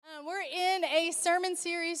sermon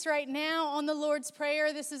series right now on the Lord's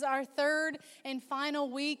Prayer. This is our third and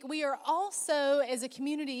final week. We are also, as a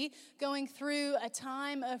community, going through a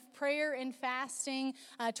time of prayer and fasting,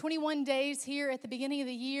 21 days here at the beginning of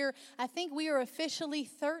the year. I think we are officially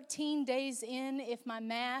 13 days in, if my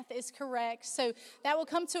math is correct. So that will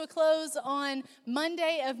come to a close on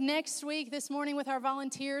Monday of next week. This morning with our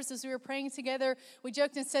volunteers, as we were praying together, we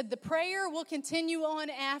joked and said the prayer will continue on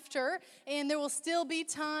after, and there will still be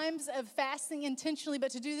times of fasting intentionally, but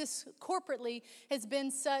to do this corporately has been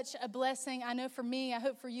such a blessing. I know for me, I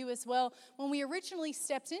hope for you as well. When we originally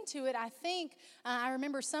stepped into it, I think I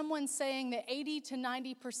remember someone saying that 80 to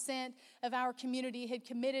 90% of our community had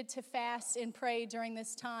committed to fast and pray during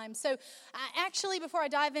this time. So actually, before I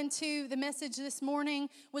dive into the message this morning,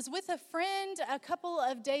 was with a friend a couple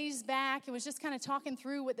of days back and was just kind of talking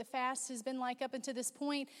through what the fast has been like up until this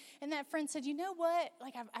point. And that friend said, you know what?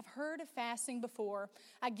 Like I've heard of fasting before.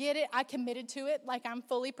 I get it. I committed to it. Like I'm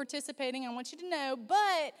fully participating. I want you to know.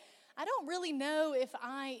 But I don't really know if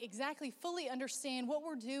I exactly fully understand what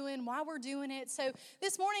we're doing, why we're doing it. So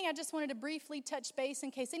this morning, I just wanted to briefly touch base in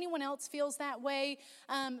case anyone else feels that way.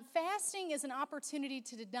 Fasting is an opportunity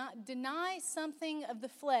to deny something of the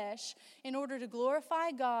flesh in order to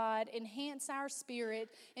glorify God, enhance our spirit,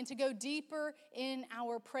 and to go deeper in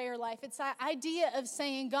our prayer life. It's the idea of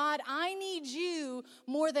saying, God, I need you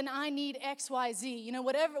more than I need X, Y, Z. You know,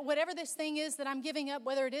 whatever this thing is that I'm giving up,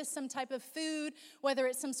 whether it is some type of food, whether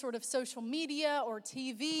it's some sort of social media or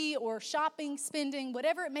TV or shopping, spending,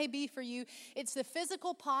 whatever it may be for you, it's the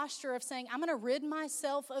physical posture of saying, I'm going to rid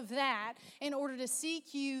myself of that in order to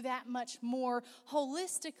seek you that much more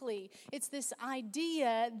holistically. It's this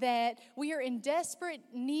idea that we are in desperate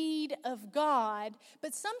need of God,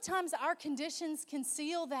 but sometimes our conditions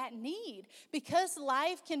conceal that need. Because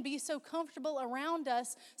life can be so comfortable around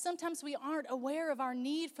us, sometimes we aren't aware of our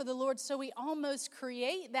need for the Lord, so we almost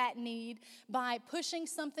create that need by pushing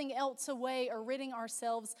something else away or ridding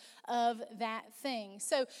ourselves of that thing.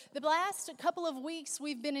 So the last couple of weeks,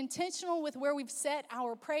 we've been intentional with where we've set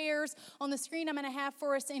our prayers. On the screen I'm going to have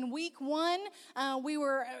for us in week 1, we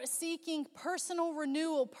were seeking personal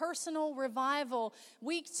renewal, personal revival.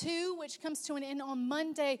 Week 2, which comes to an end on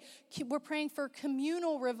Monday, we're praying for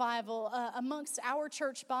communal revival amongst our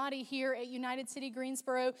church body here at United City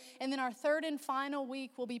Greensboro. And then our third and final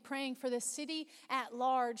week, we'll be praying for the city at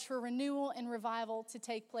large for renewal and revival to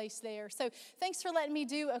take place there. So thanks for letting me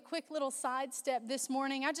do a quick little sidestep this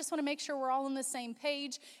morning. I just want to make sure we're all on the same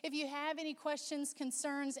page. If you have any questions,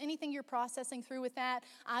 concerns, anything you're processing through with that,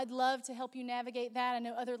 I'd love to help you navigate that. I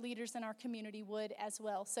know other leaders in our community would as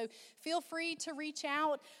well. So feel free to reach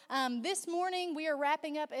out. This morning we are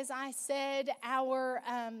wrapping up, as I said, our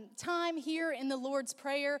time here in the Lord's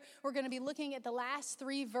Prayer. We're going to be looking at the last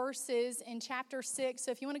 3 verses in chapter 6. So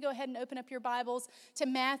if you want to go ahead and open up your Bibles to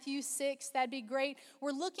Matthew 6, that'd be great.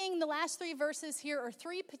 We're looking, the last 3 verses here are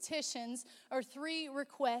 3 petitions or 3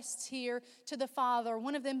 requests here to the Father.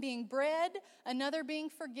 One of them being bread, another being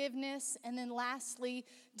forgiveness, and then lastly,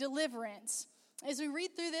 deliverance. As we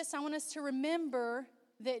read through this, I want us to remember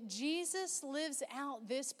that Jesus lives out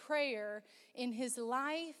this prayer in his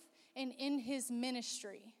life and in his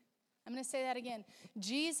ministry. I'm going to say that again.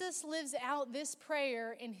 Jesus lives out this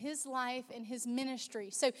prayer in his life and his ministry.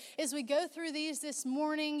 So as we go through these this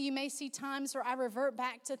morning, you may see times where I revert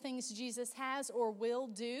back to things Jesus has or will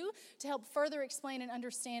do to help further explain and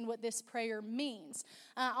understand what this prayer means.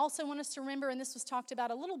 I also want us to remember, and this was talked about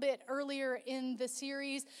a little bit earlier in the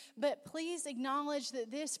series, but please acknowledge that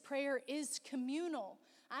this prayer is communal.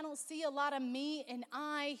 I don't see a lot of me and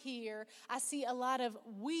I here. I see a lot of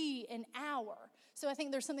we and our. So I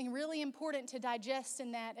think there's something really important to digest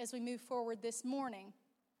in that as we move forward this morning.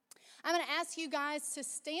 I'm going to ask you guys to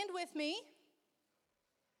stand with me.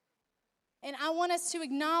 And I want us to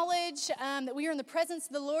acknowledge that we are in the presence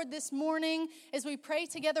of the Lord this morning as we pray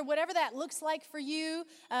together, whatever that looks like for you.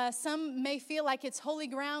 Some may feel like it's holy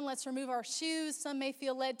ground. Let's remove our shoes. Some may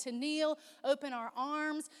feel led to kneel, open our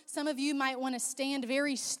arms. Some of you might want to stand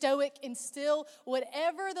very stoic and still.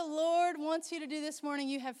 Whatever the Lord wants you to do this morning,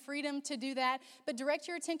 you have freedom to do that. But direct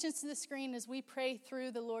your attentions to the screen as we pray through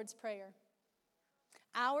the Lord's Prayer.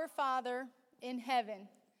 Our Father in heaven,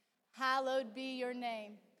 hallowed be your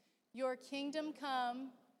name. Your kingdom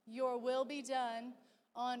come, your will be done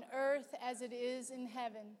on earth as it is in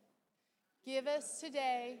heaven. Give us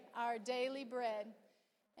today our daily bread,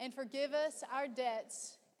 and forgive us our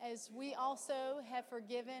debts as we also have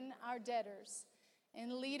forgiven our debtors.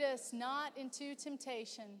 And lead us not into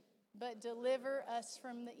temptation, but deliver us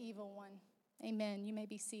from the evil one. Amen. You may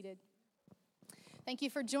be seated. Thank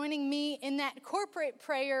you for joining me in that corporate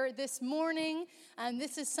prayer this morning.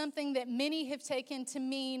 This is something that many have taken to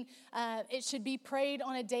mean it should be prayed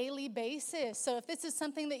on a daily basis. So if this is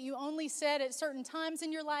something that you only said at certain times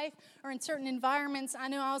in your life or in certain environments, I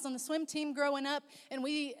know I was on the swim team growing up, and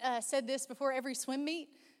we said this before every swim meet.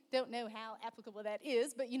 Don't know how applicable that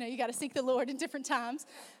is, but you got to seek the Lord in different times.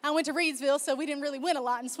 I went to Reedsville, so we didn't really win a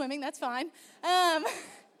lot in swimming. That's fine.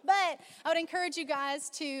 But I would encourage you guys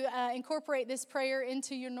to incorporate this prayer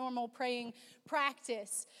into your normal praying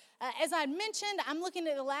practice. As I mentioned, I'm looking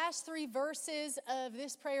at the last 3 verses of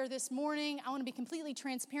this prayer this morning. I want to be completely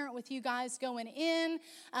transparent with you guys going in.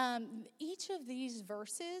 Each of these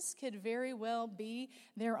verses could very well be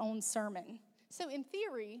their own sermon. So in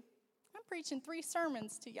theory, I'm preaching 3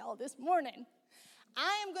 sermons to y'all this morning.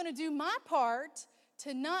 I am going to do my part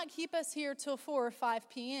to not keep us here till 4 or 5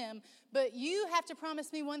 p.m., but you have to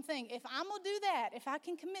promise me one thing. If I'm going to do that, if I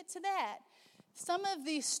can commit to that, some of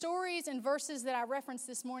the stories and verses that I referenced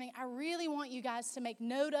this morning, I really want you guys to make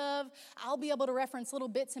note of. I'll be able to reference little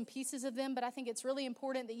bits and pieces of them, but I think it's really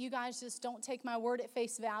important that you guys just don't take my word at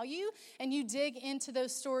face value and you dig into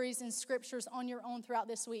those stories and scriptures on your own throughout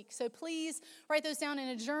this week. So please write those down in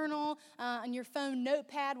a journal, on your phone,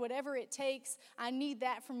 notepad, whatever it takes. I need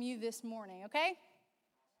that from you this morning, okay?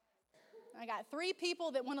 I got 3 people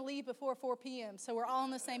that want to leave before 4 p.m., so we're all on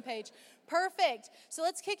the same page. Perfect. So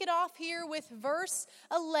let's kick it off here with verse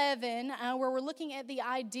 11, where we're looking at the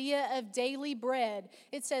idea of daily bread.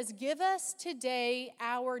 It says, "Give us today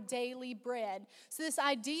our daily bread." So this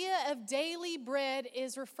idea of daily bread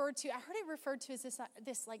is referred to, I heard it referred to as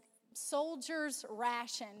this like soldier's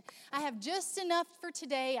ration. I have just enough for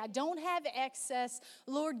today. I don't have excess.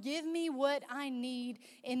 Lord, give me what I need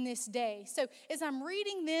in this day. So as I'm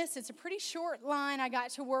reading this, it's a pretty short line I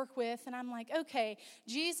got to work with, and I'm like, okay,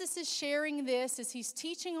 Jesus is sharing this as he's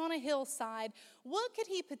teaching on a hillside. What could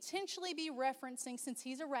he potentially be referencing, since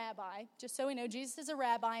he's a rabbi? Just so we know, Jesus is a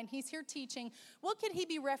rabbi and he's here teaching. What could he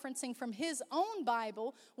be referencing from his own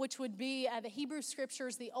Bible, which would be the Hebrew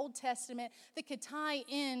Scriptures, the Old Testament, that could tie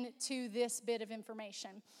in to this bit of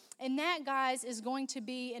information? And that, guys, is going to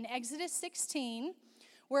be in Exodus 16,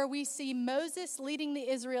 where we see Moses leading the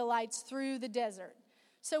Israelites through the desert.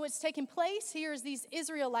 So what's taking place here is these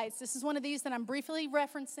Israelites. This is one of these that I'm briefly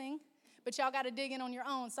referencing, but y'all got to dig in on your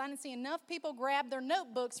own. So I didn't see enough people grab their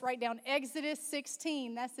notebooks, write down Exodus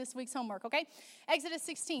 16. That's this week's homework, okay? Exodus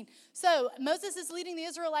 16. So Moses is leading the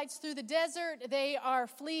Israelites through the desert. They are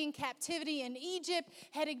fleeing captivity in Egypt,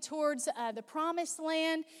 heading towards the promised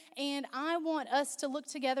land. And I want us to look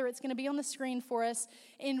together. It's going to be on the screen for us.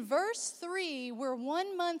 In verse 3, we're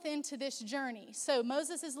 1 month into this journey. So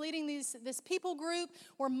Moses is leading this people group.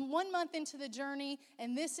 We're 1 month into the journey,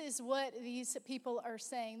 and this is what these people are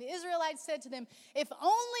saying. The Israelites said to them, "If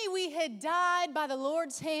only we had died by the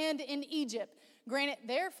Lord's hand in Egypt." Granted,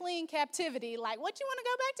 they're fleeing captivity. Like, what you want to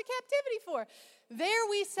go back to captivity for? "There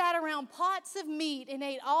we sat around pots of meat and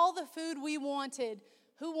ate all the food we wanted."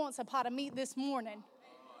 Who wants a pot of meat this morning?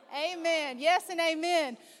 Amen. Yes and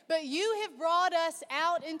amen. "But you have brought us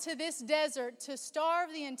out into this desert to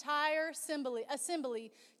starve the entire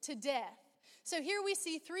assembly to death." So here we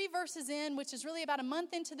see 3 verses in, which is really about a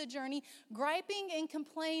month into the journey, griping and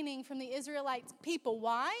complaining from the Israelite people.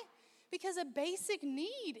 Why? Because a basic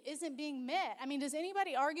need isn't being met. I mean, does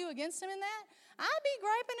anybody argue against him in that? I'd be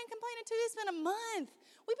griping and complaining too. It's been a month.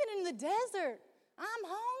 We've been in the desert. I'm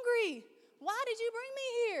hungry. Why did you bring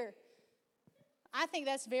me here? I think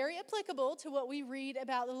that's very applicable to what we read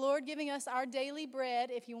about the Lord giving us our daily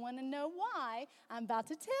bread. If you want to know why, I'm about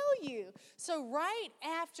to tell you. So right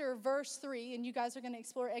after verse 3, and you guys are going to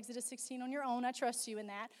explore Exodus 16 on your own. I trust you in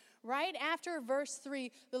that. Right after verse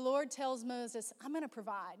 3, the Lord tells Moses, "I'm going to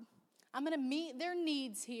provide. I'm going to meet their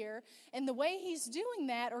needs here." And the way he's doing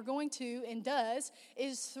that, or going to and does,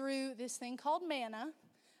 is through this thing called manna.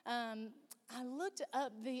 I looked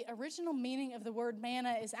up the original meaning of the word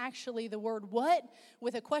manna is actually the word "what"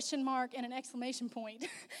 with a question mark and an exclamation point.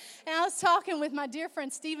 And I was talking with my dear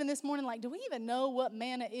friend Stephen this morning, like, do we even know what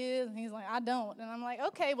manna is? And he's like, I don't. And I'm like,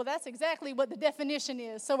 okay, well, that's exactly what the definition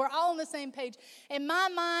is. So we're all on the same page. In my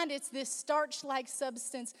mind, it's this starch-like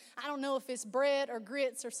substance. I don't know if it's bread or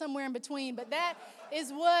grits or somewhere in between, but that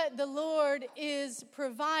is what the Lord is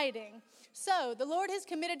providing. So the Lord has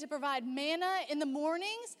committed to provide manna in the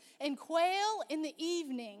mornings and quail in the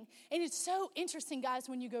evening. And it's so interesting, guys,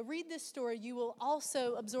 when you go read this story, you will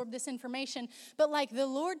also absorb this information. But like the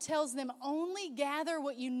Lord tells them, only gather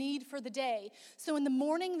what you need for the day. So in the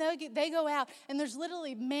morning, they go out, and there's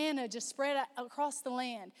literally manna just spread across the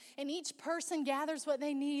land. And each person gathers what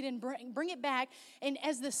they need and bring it back. And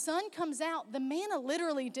as the sun comes out, the manna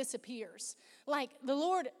literally disappears. Like, the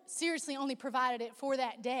Lord seriously only provided it for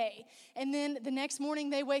that day. And then the next morning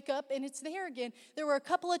they wake up and it's there again. There were a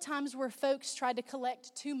couple of times where folks tried to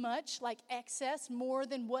collect too much, like excess, more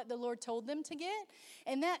than what the Lord told them to get.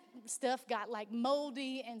 And that stuff got like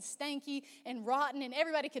moldy and stanky and rotten, and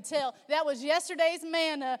everybody could tell that was yesterday's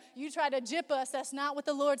manna. You tried to gyp us. That's not what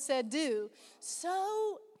the Lord said do.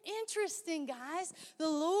 So interesting, guys. The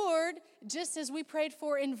Lord, just as we prayed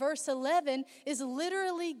for in verse 11, is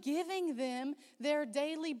literally giving them their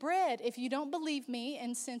daily bread. If you don't believe me,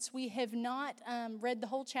 and since we have not read the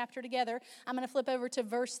whole chapter together, I'm going to flip over to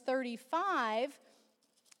verse 35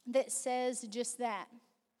 that says just that.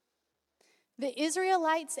 The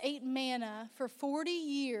Israelites ate manna for 40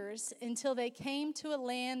 years until they came to a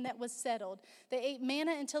land that was settled. They ate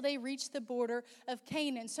manna until they reached the border of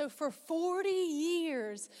Canaan. So for 40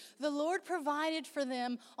 years, the Lord provided for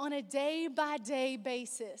them on a day-by-day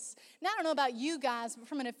basis. Now, I don't know about you guys, but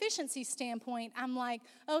from an efficiency standpoint, I'm like,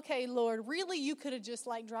 okay, Lord, really, you could have just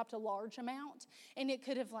like dropped a large amount, and it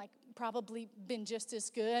could have like probably been just as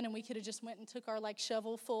good, and we could have just went and took our like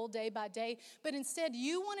shovel full day by day. But instead,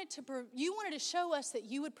 you wanted to show us that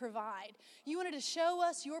you would provide. You wanted to show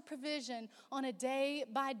us your provision on a day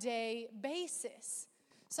by day basis.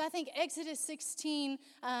 So I think Exodus 16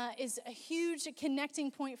 is a huge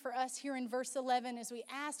connecting point for us here in verse 11 as we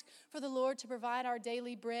ask for the Lord to provide our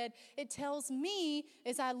daily bread. It tells me,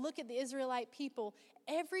 as I look at the Israelite people,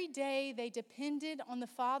 every day they depended on the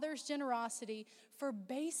Father's generosity for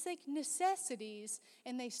basic necessities,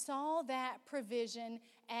 and they saw that provision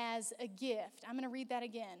as a gift. I'm going to read that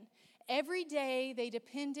again. Every day they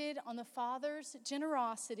depended on the Father's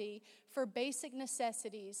generosity for basic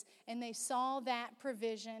necessities, and they saw that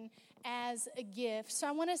provision as a gift. So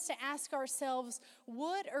I want us to ask ourselves,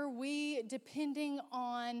 what are we depending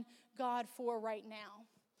on God for right now?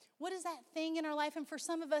 What is that thing in our life? And for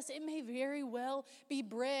some of us, it may very well be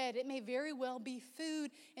bread. It may very well be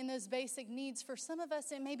food in those basic needs. For some of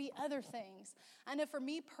us, it may be other things. I know for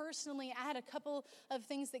me personally, I had a couple of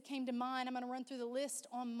things that came to mind. I'm going to run through the list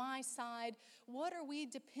on my side. What are we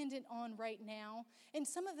dependent on right now? And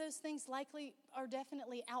some of those things likely are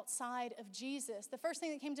definitely outside of Jesus. The first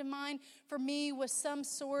thing that came to mind for me was some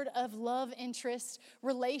sort of love interest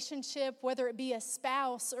relationship, whether it be a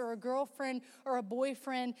spouse or a girlfriend or a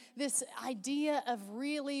boyfriend. This idea of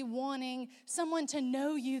really wanting someone to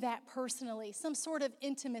know you that personally, some sort of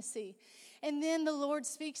intimacy. And then the Lord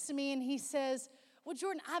speaks to me and he says, well,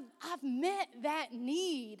 Jordan, I've met that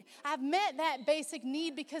need. I've met that basic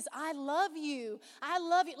need because I love you. I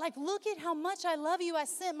love you. Like, look at how much I love you. I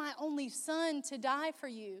sent my only son to die for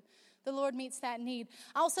you. The Lord meets that need.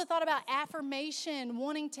 I also thought about affirmation,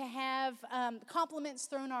 wanting to have compliments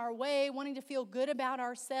thrown our way, wanting to feel good about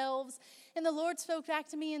ourselves. And the Lord spoke back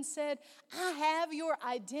to me and said, I have your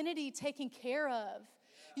identity taken care of.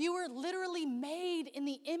 You were literally made in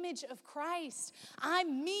the image of Christ. I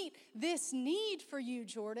meet this need for you,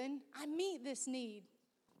 Jordan. I meet this need.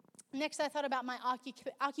 Next, I thought about my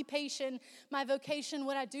occupation, my vocation,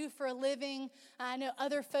 what I do for a living. I know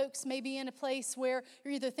other folks may be in a place where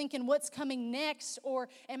you're either thinking, what's coming next? Or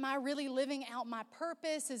am I really living out my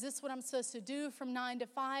purpose? Is this what I'm supposed to do from 9 to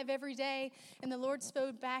 5 every day? And the Lord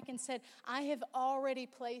spoke back and said, I have already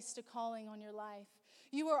placed a calling on your life.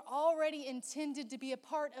 You are already intended to be a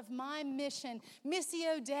part of my mission,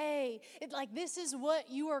 Missio Dei. This is what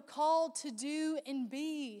you are called to do and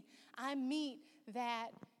be. I meet that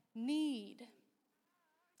need.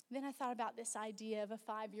 Then I thought about this idea of a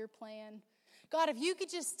 5-year plan. God, if you could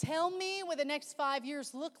just tell me what the next 5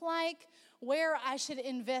 years look like, where I should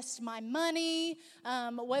invest my money,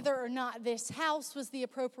 whether or not this house was the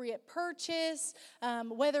appropriate purchase,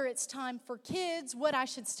 whether it's time for kids, what I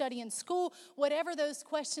should study in school, whatever those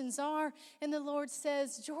questions are. And the Lord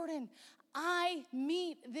says, Jordan, I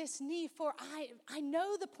meet this need, for I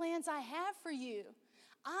know the plans I have for you.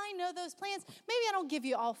 I know those plans. Maybe I don't give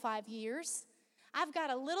you all 5 years. I've got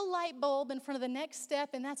a little light bulb in front of the next step,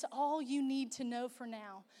 and that's all you need to know for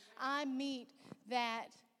now. I meet that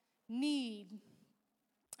need.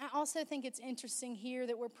 I also think it's interesting here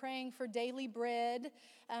that we're praying for daily bread.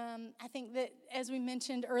 I think that, as we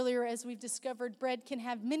mentioned earlier, as we've discovered, bread can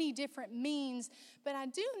have many different means, but I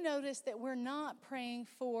do notice that we're not praying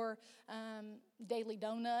for daily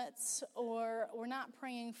donuts, or we're not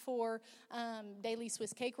praying for daily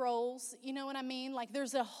Swiss cake rolls. You know what I mean? Like,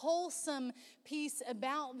 there's a wholesome piece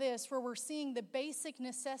about this where we're seeing the basic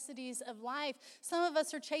necessities of life. Some of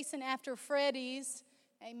us are chasing after Freddy's.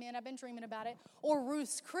 Amen. I've been dreaming about it. Or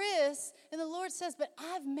Ruth's Chris. And the Lord says, but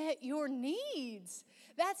I've met your needs.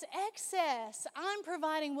 That's excess. I'm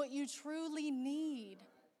providing what you truly need.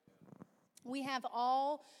 We have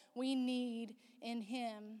all we need in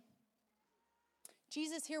him.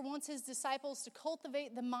 Jesus here wants his disciples to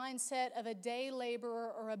cultivate the mindset of a day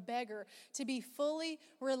laborer or a beggar, to be fully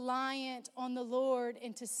reliant on the Lord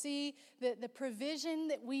and to see that the provision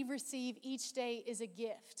that we receive each day is a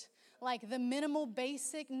gift. Like the minimal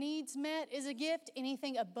basic needs met is a gift.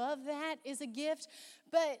 Anything above that is a gift.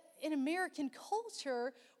 But in American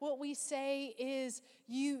culture, what we say is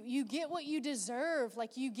you get what you deserve.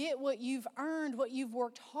 Like you get what you've earned, what you've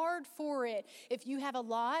worked hard for it. If you have a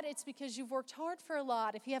lot, it's because you've worked hard for a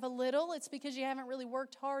lot. If you have a little, it's because you haven't really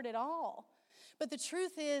worked hard at all. But the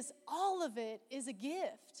truth is, all of it is a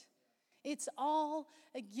gift. It's all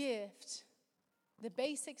a gift. The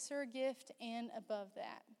basics are a gift and above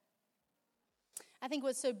that. I think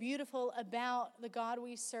what's so beautiful about the God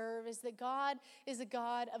we serve is that God is a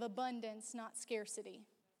God of abundance, not scarcity.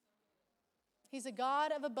 He's a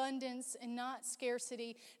God of abundance and not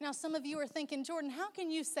scarcity. Now, some of you are thinking, Jordan, how can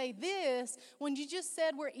you say this when you just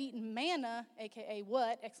said we're eating manna, a.k.a.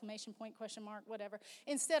 what, exclamation point, question mark, whatever,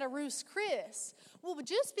 instead of Ruth's Chris? Well,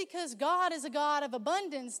 just because God is a God of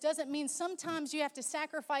abundance doesn't mean sometimes you have to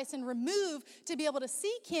sacrifice and remove to be able to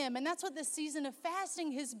seek him. And that's what this season of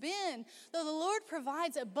fasting has been. Though the Lord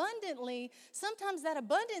provides abundantly, sometimes that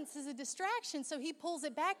abundance is a distraction. So he pulls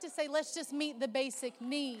it back to say, let's just meet the basic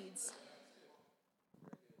needs.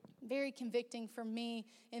 Very convicting for me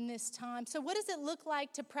in this time. So what does it look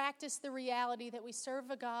like to practice the reality that we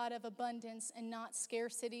serve a God of abundance and not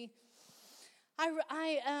scarcity?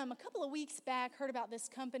 I a couple of weeks back heard about this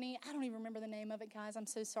company. I don't even remember the name of it, guys. I'm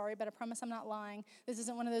so sorry, but I promise I'm not lying. This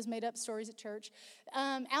isn't one of those made-up stories at church.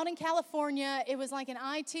 Out in California, it was like an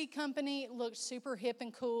IT company. It looked super hip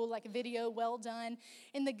and cool, like a video well done.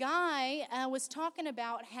 And the guy was talking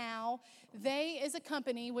about how they, as a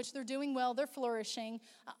company, which they're doing well, they're flourishing,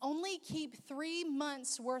 only keep 3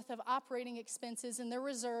 months' worth of operating expenses in their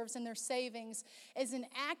reserves and their savings as an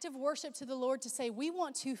act of worship to the Lord to say, we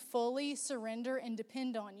want to fully surrender and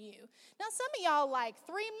depend on you. Now, some of y'all like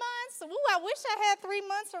 3 months. Ooh, I wish I had 3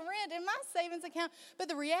 months of rent in my savings account. But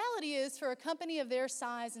the reality is, for a company of their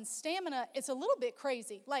size and stamina, it's a little bit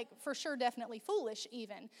crazy. Like, for sure, definitely foolish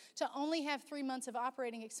even, to only have 3 months of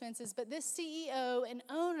operating expenses. But this CEO and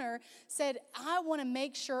owner said, I want to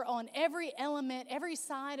make sure on every element, every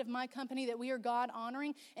side of my company that we are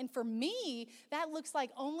God-honoring. And for me, that looks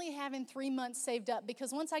like only having 3 months saved up.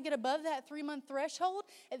 Because once I get above that 3-month threshold,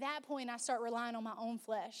 at that point, I start relying on my own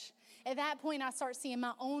flesh. At that point, I start seeing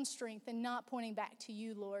my own strength and not pointing back to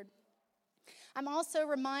you, Lord. I'm also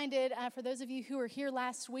reminded, for those of you who were here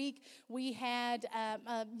last week, we had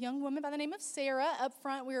a young woman by the name of Sarah up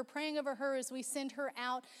front. We were praying over her as we send her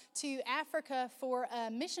out to Africa for a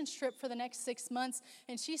mission trip for the next 6 months.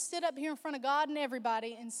 And she stood up here in front of God and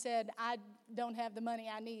everybody and said, I don't have the money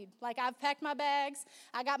I need. Like, I've packed my bags.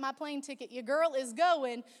 I got my plane ticket. Your girl is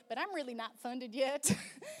going, but I'm really not funded yet.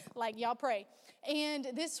 Like, y'all pray. And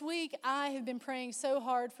this week, I have been praying so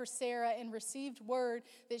hard for Sarah and received word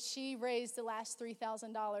that she raised the last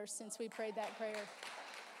 $3,000 since we prayed that prayer.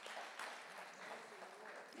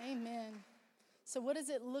 Amen. So what does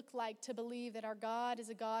it look like to believe that our God is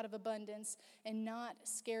a God of abundance and not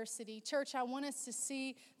scarcity? Church, I want us to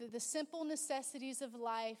see that the simple necessities of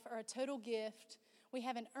life are a total gift. We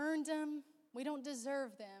haven't earned them. We don't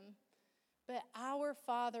deserve them. But our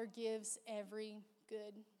Father gives every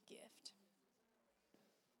good gift.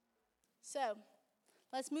 So,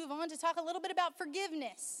 let's move on to talk a little bit about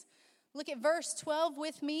forgiveness. Look at verse 12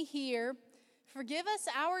 with me here. Forgive us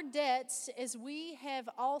our debts as we have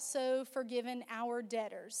also forgiven our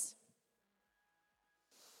debtors.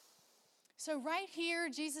 So right here,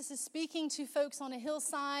 Jesus is speaking to folks on a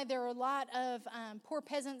hillside. There are a lot of poor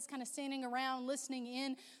peasants kind of standing around listening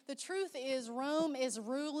in. The truth is, Rome is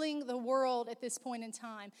ruling the world at this point in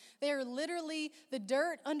time. They are literally the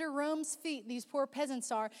dirt under Rome's feet, these poor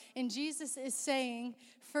peasants are. And Jesus is saying,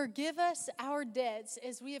 forgive us our debts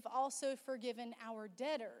as we have also forgiven our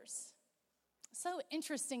debtors. So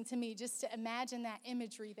interesting to me just to imagine that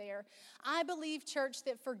imagery there. I believe, church,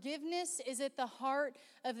 that forgiveness is at the heart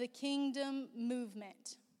of the kingdom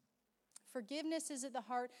movement. Forgiveness is at the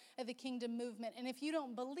heart of the kingdom movement. And if you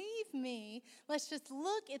don't believe me, let's just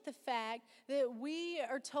look at the fact that we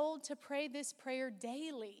are told to pray this prayer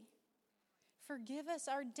daily. Forgive us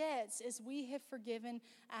our debts as we have forgiven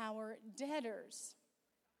our debtors.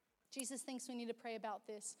 Jesus thinks we need to pray about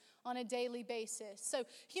this on a daily basis. So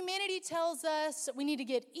humanity tells us we need to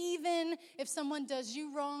get even. If someone does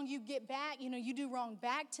you wrong, you get back. You do wrong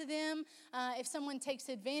back to them. If someone takes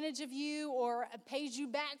advantage of you or pays you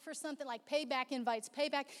back for something, like payback invites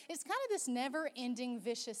payback, it's kind of this never-ending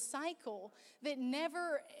vicious cycle that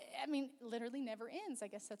literally never ends. I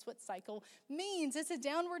guess that's what cycle means. It's a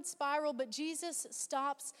downward spiral, but Jesus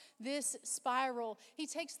stops this spiral. He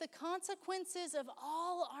takes the consequences of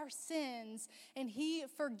all our sins and he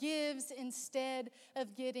forgives instead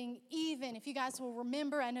of getting even. If you guys will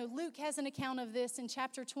remember, I know Luke has an account of this in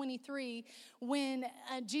chapter 23 when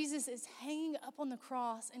Jesus is hanging up on the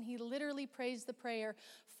cross and he literally prays the prayer,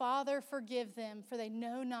 "Father, forgive them, for they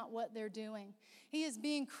know not what they're doing." He is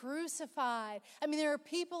being crucified. There are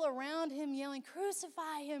people around him yelling,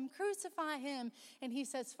 "Crucify him, crucify him." And he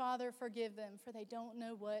says, "Father, forgive them, for they don't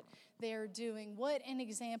know what they're doing." What an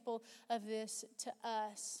example of this to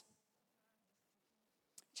us.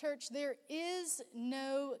 Church, there is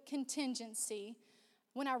no contingency.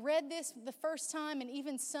 When I read this the first time, and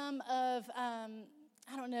even some of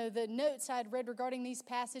the notes I'd read regarding these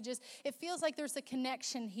passages, it feels like there's a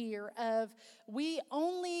connection here of we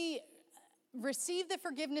only receive the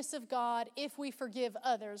forgiveness of God if we forgive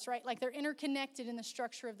others, right? Like they're interconnected in the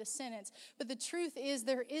structure of the sentence. But the truth is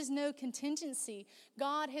there is no contingency.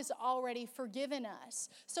 God has already forgiven us.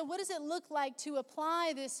 So what does it look like to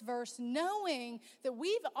apply this verse knowing that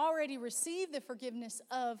we've already received the forgiveness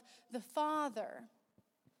of the Father?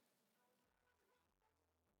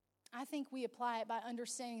 I think we apply it by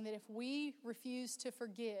understanding that if we refuse to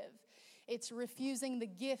forgive, it's refusing the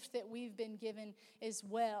gift that we've been given as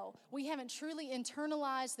well. We haven't truly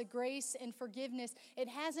internalized the grace and forgiveness. It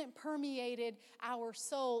hasn't permeated our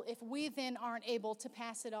soul if we then aren't able to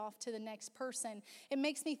pass it off to the next person. It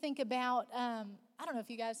makes me think about, I don't know if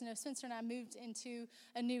you guys know, Spencer and I moved into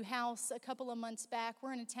a new house a couple of months back.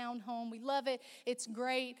 We're in a townhome. We love it. It's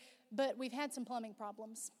great, but we've had some plumbing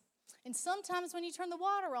problems. And sometimes when you turn the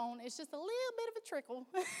water on, it's just a little bit of a trickle.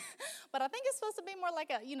 But I think it's supposed to be more like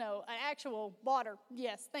an actual water.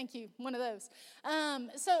 Yes, thank you, one of those.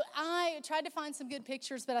 So I tried to find some good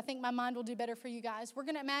pictures, but I think my mind will do better for you guys. We're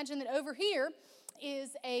going to imagine that over here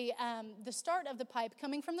is the start of the pipe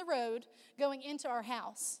coming from the road going into our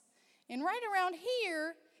house. And right around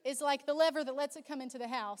here is like the lever that lets it come into the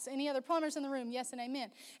house. Any other plumbers in the room? Yes and amen.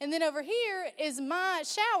 And then over here is my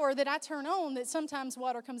shower that I turn on that sometimes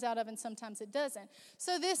water comes out of and sometimes it doesn't.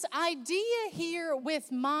 So this idea here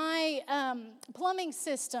with my plumbing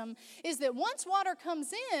system is that once water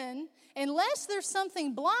comes in, unless there's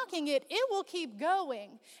something blocking it, it will keep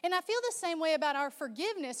going. And I feel the same way about our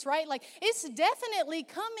forgiveness, right? Like it's definitely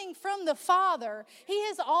coming from the Father. He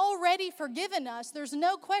has already forgiven us. There's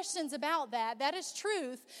no questions about that. That is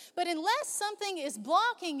truth. But unless something is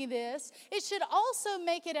blocking this, it should also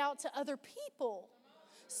make it out to other people.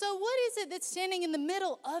 So what is it that's standing in the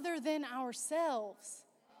middle other than ourselves?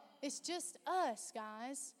 It's just us,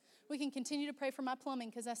 guys. We can continue to pray for my plumbing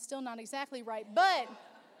because that's still not exactly right. But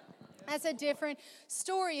that's a different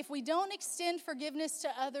story. If we don't extend forgiveness to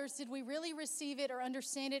others, did we really receive it or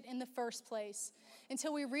understand it in the first place?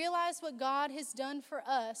 Until we realize what God has done for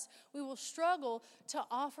us, we will struggle to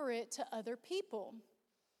offer it to other people.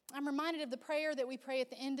 I'm reminded of the prayer that we pray at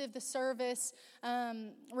the end of the service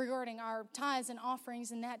regarding our tithes and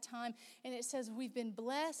offerings in that time. And it says, we've been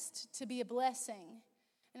blessed to be a blessing.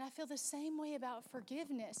 And I feel the same way about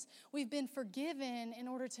forgiveness. We've been forgiven in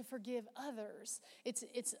order to forgive others.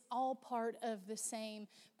 It's all part of the same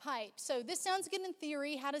pipe. So this sounds good in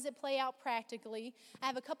theory. How does it play out practically? I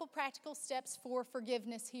have a couple practical steps for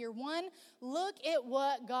forgiveness here. One, look at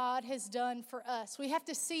what God has done for us. We have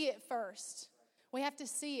to see it first. We have to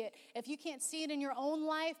see it. If you can't see it in your own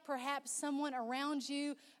life, perhaps someone around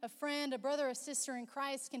you, a friend, a brother, a sister in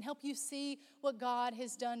Christ can help you see what God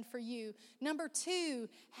has done for you. Number two,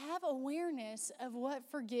 have awareness of what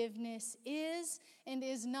forgiveness is and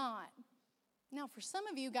is not. Now, for some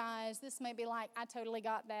of you guys, this may be like, I totally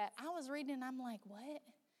got that. I was reading and I'm like, what?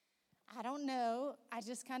 I don't know. I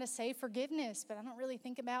just kind of say forgiveness, but I don't really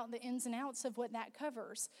think about the ins and outs of what that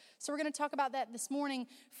covers. So we're going to talk about that this morning.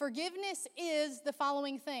 Forgiveness is the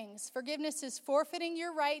following things. Forgiveness is forfeiting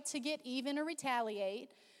your right to get even or retaliate.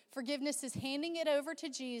 Forgiveness is handing it over to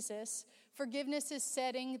Jesus. Forgiveness is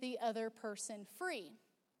setting the other person free.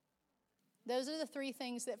 Those are the three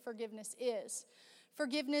things that forgiveness is.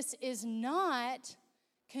 Forgiveness is not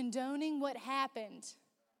condoning what happened.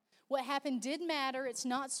 What happened did matter. It's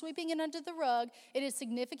not sweeping it under the rug. It is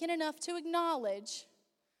significant enough to acknowledge.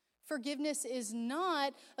 Forgiveness is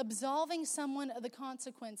not absolving someone of the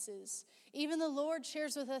consequences. Even the Lord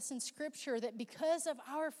shares with us in Scripture that because of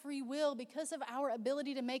our free will, because of our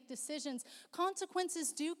ability to make decisions,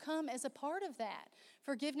 consequences do come as a part of that.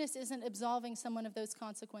 Forgiveness isn't absolving someone of those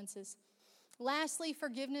consequences. Lastly,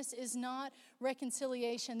 forgiveness is not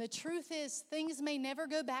reconciliation. The truth is, things may never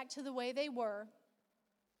go back to the way they were.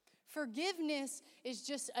 Forgiveness is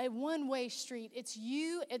just a one-way street. It's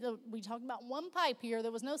you, we talked about one pipe here.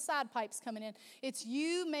 There was no side pipes coming in. It's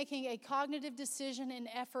you making a cognitive decision and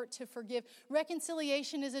effort to forgive.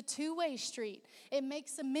 Reconciliation is a two-way street. It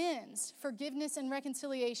makes amends. Forgiveness and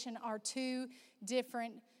reconciliation are two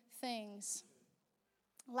different things.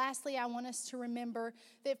 Lastly, I want us to remember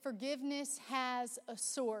that forgiveness has a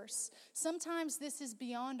source. Sometimes this is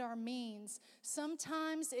beyond our means.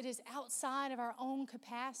 Sometimes it is outside of our own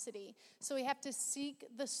capacity. So we have to seek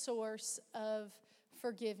the source of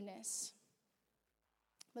forgiveness.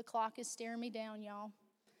 The clock is staring me down, y'all.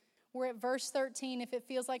 We're at verse 13. If it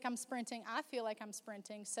feels like I'm sprinting, I feel like I'm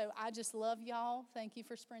sprinting. So I just love y'all. Thank you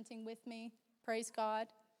for sprinting with me. Praise God.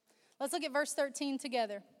 Let's look at verse 13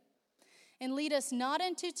 together. And lead us not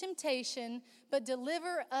into temptation, but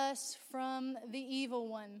deliver us from the evil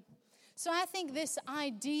one. So I think this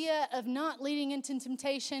idea of not leading into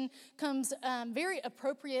temptation comes very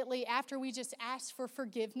appropriately after we just ask for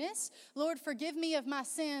forgiveness. Lord, forgive me of my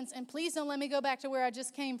sins, and please don't let me go back to where I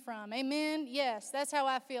just came from. Amen? Yes, that's how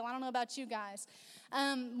I feel. I don't know about you guys.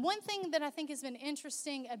 One thing that I think has been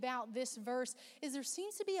interesting about this verse is there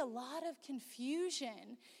seems to be a lot of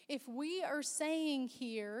confusion. If we are saying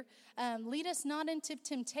here, lead us not into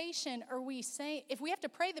temptation, if we have to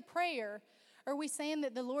pray the prayer, are we saying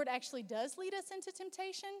that the Lord actually does lead us into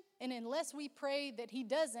temptation? And unless we pray that he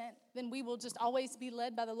doesn't, then we will just always be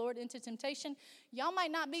led by the Lord into temptation? Y'all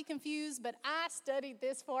might not be confused, but I studied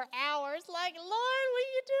this for hours. Like, Lord, what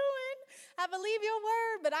are you doing? I believe your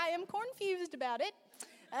word, but I am confused about it.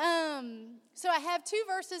 So I have two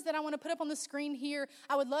verses that I want to put up on the screen here.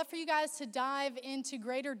 I would love for you guys to dive into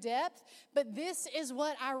greater depth, but this is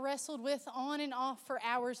what I wrestled with on and off for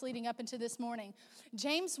hours leading up into this morning.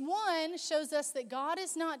 James 1 shows us that God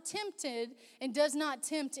is not tempted and does not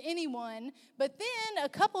tempt anyone, but then a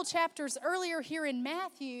couple chapters earlier here in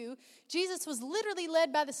Matthew, Jesus was literally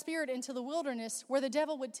led by the Spirit into the wilderness where the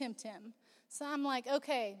devil would tempt him. So I'm like,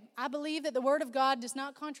 okay, I believe that the Word of God does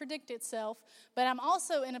not contradict itself, but I'm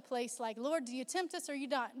also in a place like, Lord, do you tempt us or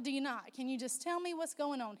do you not? Can you just tell me what's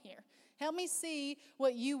going on here? Help me see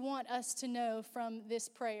what you want us to know from this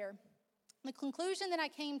prayer. The conclusion that I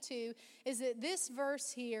came to is that this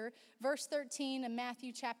verse here, verse 13 of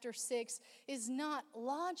Matthew chapter 6, is not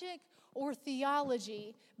logic or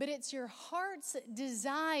theology, but it's your heart's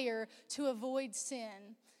desire to avoid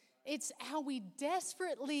sin. It's how we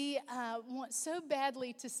desperately want so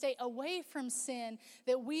badly to stay away from sin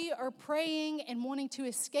that we are praying and wanting to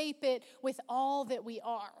escape it with all that we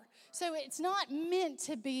are. So it's not meant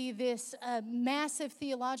to be this massive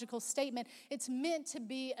theological statement. It's meant to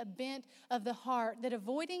be a bent of the heart that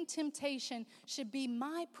avoiding temptation should be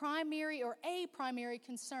my primary or a primary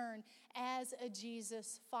concern as a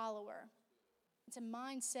Jesus follower. It's a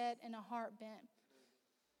mindset and a heart bent.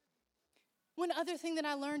 One other thing that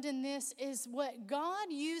I learned in this is what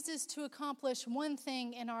God uses to accomplish one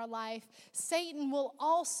thing in our life, Satan will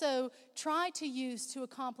also try to use to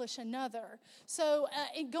accomplish another. So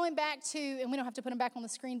going back to, and we don't have to put them back on the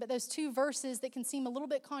screen, but those two verses that can seem a little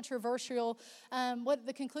bit controversial, what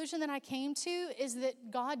the conclusion that I came to is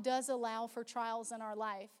that God does allow for trials in our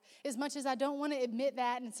life. As much as I don't want to admit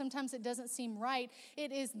that, and sometimes it doesn't seem right,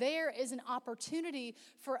 it is there as an opportunity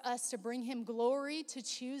for us to bring him glory, to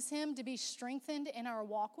choose him, to be strengthened in our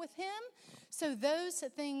walk with him. So those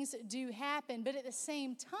things do happen. But at the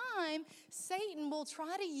same time, Satan will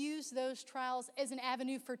try to use those trials as an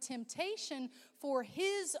avenue for temptation for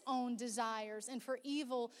his own desires and for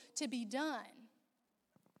evil to be done.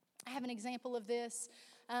 I have an example of this.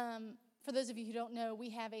 For those of you who don't know,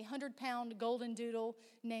 we have a 100-pound golden doodle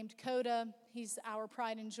named Coda. He's our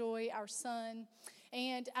pride and joy, our son.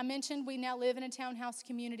 And I mentioned we now live in a townhouse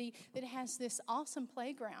community that has this awesome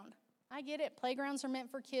playground. I get it. Playgrounds are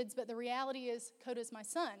meant for kids, but the reality is Coda's my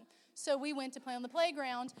son. So we went to play on the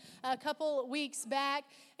playground a couple weeks back.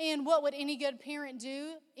 And what would any good parent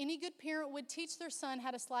do? Any good parent would teach their son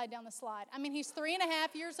how to slide down the slide. I mean, he's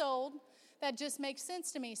 3.5 years old. That just makes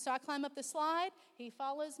sense to me. So I climb up the slide. He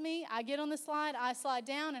follows me. I get on the slide. I slide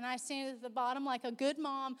down, and I stand at the bottom like a good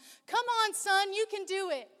mom. Come on, son, you can do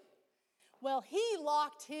it. Well, he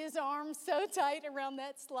locked his arms so tight around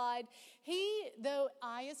that slide. He, though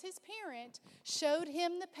I as his parent, showed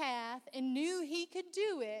him the path and knew he could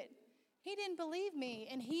do it, He didn't believe me,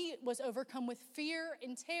 and he was overcome with fear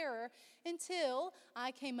and terror until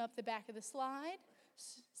I came up the back of the slide,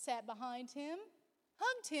 sat behind him,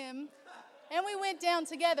 hugged him, and we went down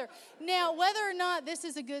together. Now, whether or not this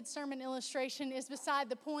is a good sermon illustration is beside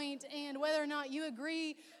the point, and whether or not you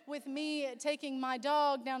agree with me taking my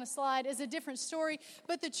dog down a slide is a different story.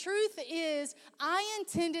 But the truth is, I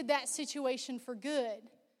intended that situation for good.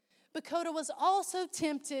 Dakota was also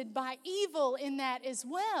tempted by evil in that as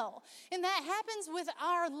well. And that happens with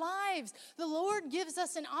our lives. The Lord gives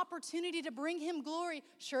us an opportunity to bring him glory.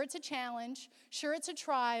 Sure, it's a challenge. Sure, it's a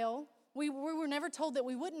trial. We were never told that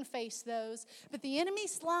we wouldn't face those. But the enemy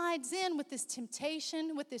slides in with this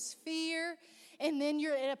temptation, with this fear. And then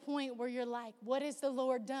you're at a point where you're like, what has the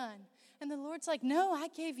Lord done? And the Lord's like, no, I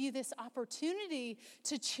gave you this opportunity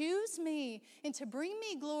to choose me and to bring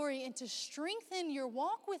me glory and to strengthen your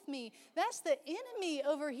walk with me. That's the enemy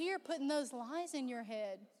over here putting those lies in your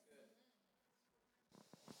head.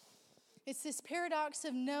 It's this paradox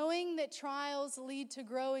of knowing that trials lead to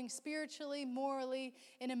growing spiritually, morally,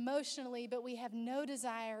 and emotionally, but we have no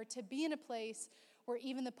desire to be in a place where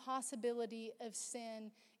even the possibility of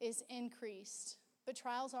sin is increased. But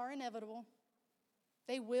trials are inevitable.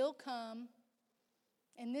 They will come.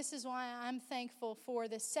 And this is why I'm thankful for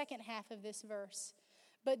the second half of this verse.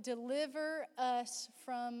 But deliver us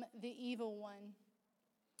from the evil one.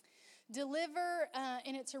 Deliver,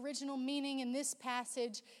 in its original meaning in this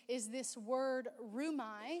passage, is this word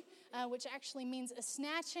rumai, which actually means a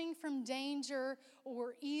snatching from danger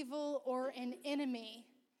or evil or an enemy.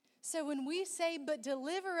 So when we say, but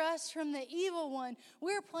deliver us from the evil one,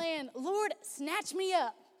 we're playing, Lord, snatch me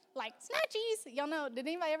up. Like, snatchies. Y'all know, did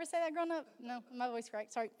anybody ever say that growing up? No, my voice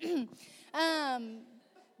cracked, sorry.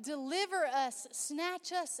 Deliver us,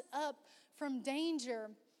 snatch us up from danger.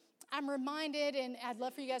 I'm reminded, and I'd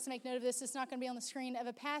love for you guys to make note of this, it's not going to be on the screen, of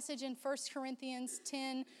a passage in 1 Corinthians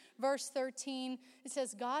 10, verse 13. It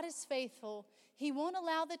says, God is faithful. He won't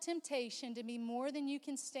allow the temptation to be more than you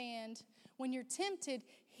can stand. When you're tempted,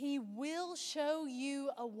 he will show you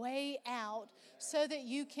a way out so that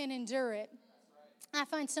you can endure it. I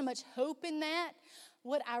find so much hope in that.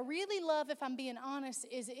 What I really love, if I'm being honest,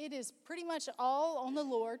 is it is pretty much all on the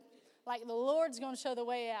Lord. Like the Lord's going to show the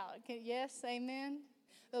way out. Okay, yes, amen.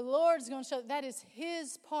 The Lord's going to show that is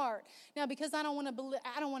his part. Now, because I don't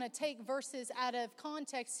want to take verses out of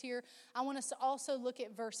context here, I want us to also look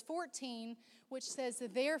at verse 14, which says,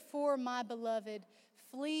 therefore, my beloved,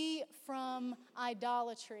 flee from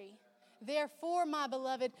idolatry. Therefore, my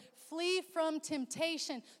beloved, flee from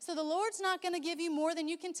temptation. So the Lord's not going to give you more than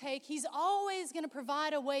you can take. He's always going to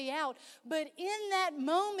provide a way out. But in that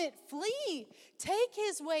moment, flee. Take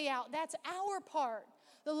his way out. That's our part.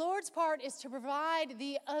 The Lord's part is to provide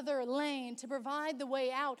the other lane, to provide the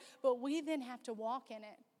way out. But we then have to walk in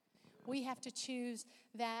it. We have to choose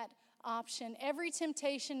that option. Every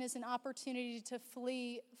temptation is an opportunity to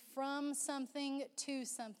flee from something to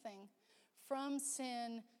something, from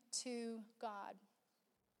sin to God.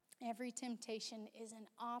 Every temptation is an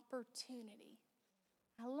opportunity.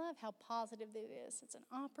 I love how positive it is. It's an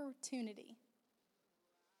opportunity.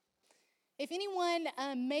 If anyone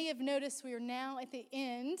may have noticed, we are now at the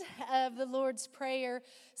end of the Lord's Prayer.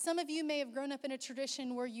 Some of you may have grown up in a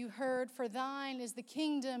tradition where you heard, for thine is the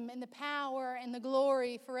kingdom and the power and the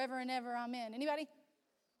glory forever and ever. Amen. Anybody?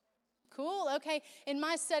 Cool, okay. In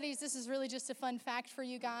my studies, this is really just a fun fact for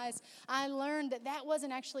you guys. I learned that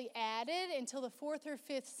wasn't actually added until the 4th or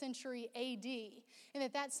 5th century AD,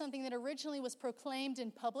 and that's something that originally was proclaimed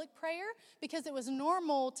in public prayer because it was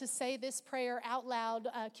normal to say this prayer out loud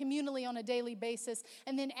communally on a daily basis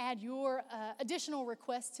and then add your additional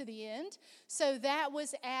request to the end. So that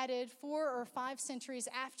was added 4 or 5 centuries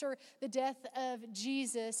after the death of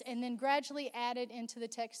Jesus and then gradually added into the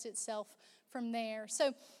text itself from there.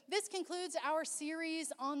 So this concludes our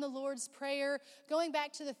series on the Lord's Prayer. Going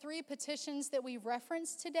back to the 3 petitions that we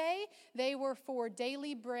referenced today, they were for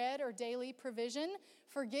daily bread or daily provision,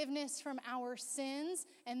 forgiveness from our sins,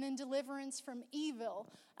 and then deliverance from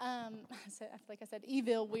evil. I said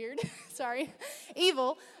evil, weird. Sorry,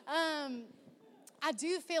 evil. I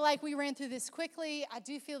do feel like we ran through this quickly. I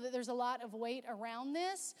do feel that there's a lot of weight around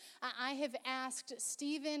this. I have asked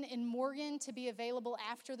Stephen and Morgan to be available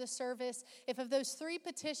after the service. If of those 3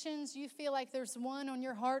 petitions you feel like there's one on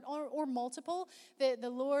your heart or multiple that the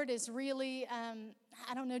Lord is really,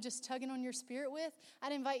 just tugging on your spirit with,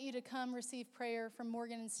 I'd invite you to come receive prayer from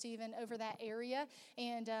Morgan and Stephen over that area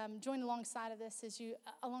and join alongside of us as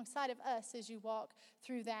you walk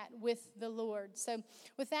through that with the Lord. So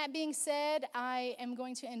with that being said, I am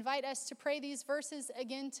going to invite us to pray these verses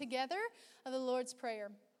again together of the Lord's Prayer.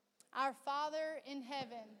 Our Father in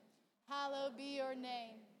heaven, Hallowed be your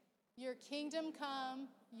name. Your kingdom come,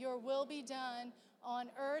 your will be done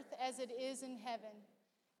on earth as it is in heaven.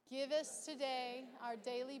 Give us today our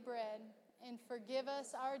daily bread, and forgive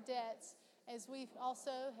us our debts as we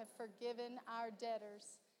also have forgiven our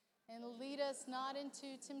debtors. And lead us not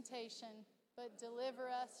into temptation, but deliver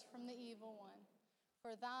us from the evil one.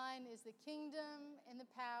 For thine is the kingdom and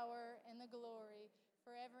the power and the glory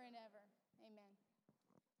forever and ever.